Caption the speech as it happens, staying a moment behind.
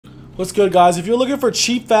What's good, guys? If you're looking for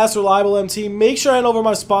cheap, fast, reliable MT, make sure to head over to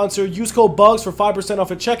my sponsor. Use code BUGS for 5% off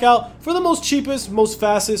at checkout for the most cheapest, most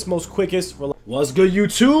fastest, most quickest. What's good,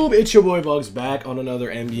 YouTube? It's your boy Bugs back on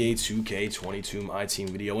another NBA 2K22 Myteam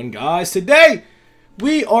video. And guys, today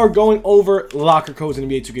we are going over locker codes in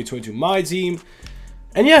NBA 2K22 Myteam.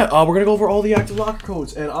 And yeah, we're going to go over all the active locker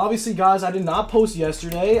codes. And obviously, guys, I did not post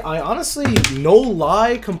yesterday. I honestly, no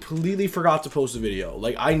lie, completely forgot to post a video.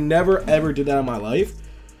 Like, I never ever did that in my life.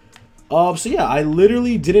 So yeah, I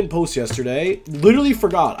literally didn't post yesterday. Literally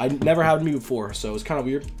forgot. I never happened to me before, so it's kind of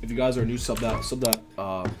weird. If you guys are new, press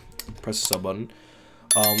the sub button.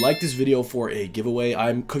 Like this video for a giveaway.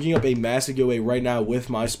 I'm cooking up a massive giveaway right now with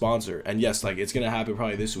my sponsor, and yes, like it's gonna happen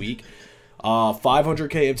probably this week.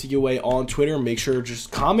 500k MT giveaway on Twitter. Make sure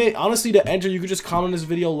just comment. Honestly, to enter, you could just comment this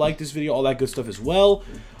video, like this video, all that good stuff as well.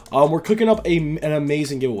 We're cooking up an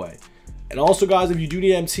amazing giveaway. And also, guys, if you do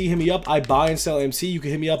need MT, hit me up. I buy and sell MT. You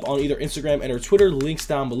can hit me up on either Instagram and or Twitter. Links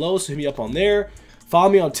down below, so hit me up on there. Follow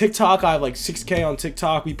me on TikTok. I have like 6k on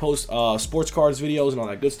TikTok. We post sports cards videos and all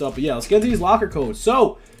that good stuff. But yeah, let's get into these locker codes.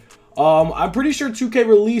 So, I'm pretty sure 2K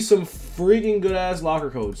released some freaking good-ass locker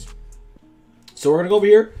codes. So we're going to go over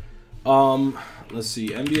here. Let's see.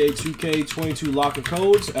 NBA 2K22 locker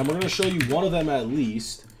codes. And we're going to show you one of them at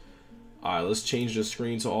least. All right, let's change the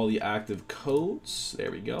screen to all the active codes. There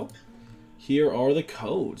we go. Here are the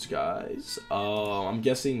codes, guys. I'm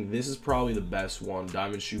guessing this is probably the best one.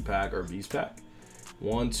 Diamond Shoe Pack or Beast Pack.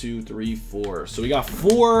 1, 2, 3, 4. So we got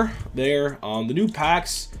 4 there. The new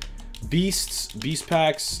packs, Beast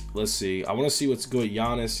Packs. Let's see. I want to see what's good.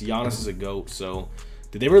 Giannis. Giannis is a GOAT. So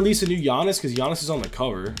did they release a new Giannis? Because Giannis is on the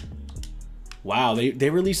cover. Wow, they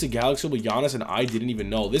released a Galaxy with Giannis and I didn't even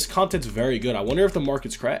know. This content's very good. I wonder if the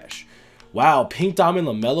markets crash. Wow, Pink Diamond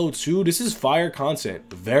LaMelo too. This is fire content.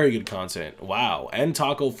 Very good content. Wow. And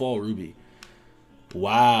Taco Fall Ruby.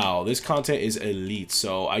 Wow. This content is elite.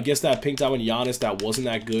 So I guess that Pink Diamond Giannis that wasn't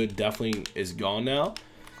that good definitely is gone now.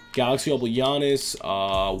 Galaxy Opal Giannis.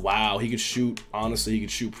 Wow. He could shoot. Honestly, he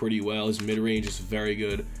could shoot pretty well. His mid-range is very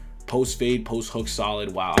good. Post fade, post hook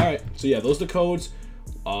solid. Wow. Alright. So yeah, those are the codes.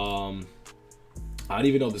 I didn't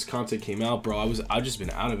even know this content came out, bro. I've just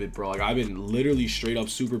been out of it, bro. Like, I've been literally straight up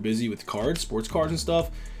super busy with cards, sports cards and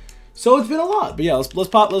stuff. So it's been a lot. But yeah, let's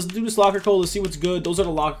do this locker code. Let's see what's good. Those are the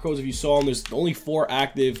locker codes if you saw them. There's only 4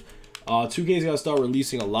 active. 2K's gotta start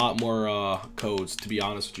releasing a lot more codes, to be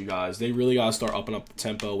honest with you guys. They really gotta start upping up the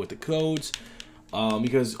tempo with the codes.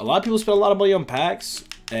 Because a lot of people spend a lot of money on packs,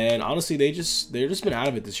 and honestly, they've just been out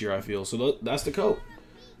of it this year, I feel. So that's the code.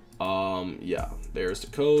 Yeah, there's the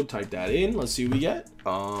code. Type that in. Let's see what we get.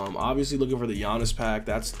 Obviously looking for the Giannis pack.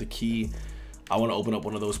 That's the key. I want to open up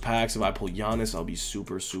one of those packs. If I pull Giannis, I'll be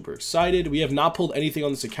super excited. We have not pulled anything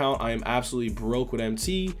on this account. I am absolutely broke with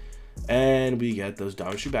MT, and we get those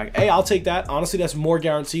Diamond Shoe back. Hey, I'll take that. Honestly, that's more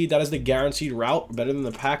guaranteed. That is the guaranteed route. Better than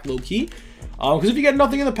the pack, low key. Because if you get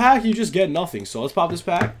nothing in the pack, you just get nothing. So let's pop this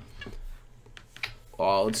pack.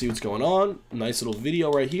 Let's see what's going on. Nice little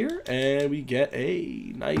video right here. And we get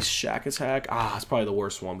a nice Shack Attack. It's probably the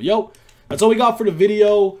worst one. But yo, that's all we got for the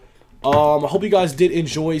video. I hope you guys did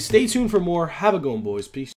enjoy. Stay tuned for more. Have a good one, boys. Peace.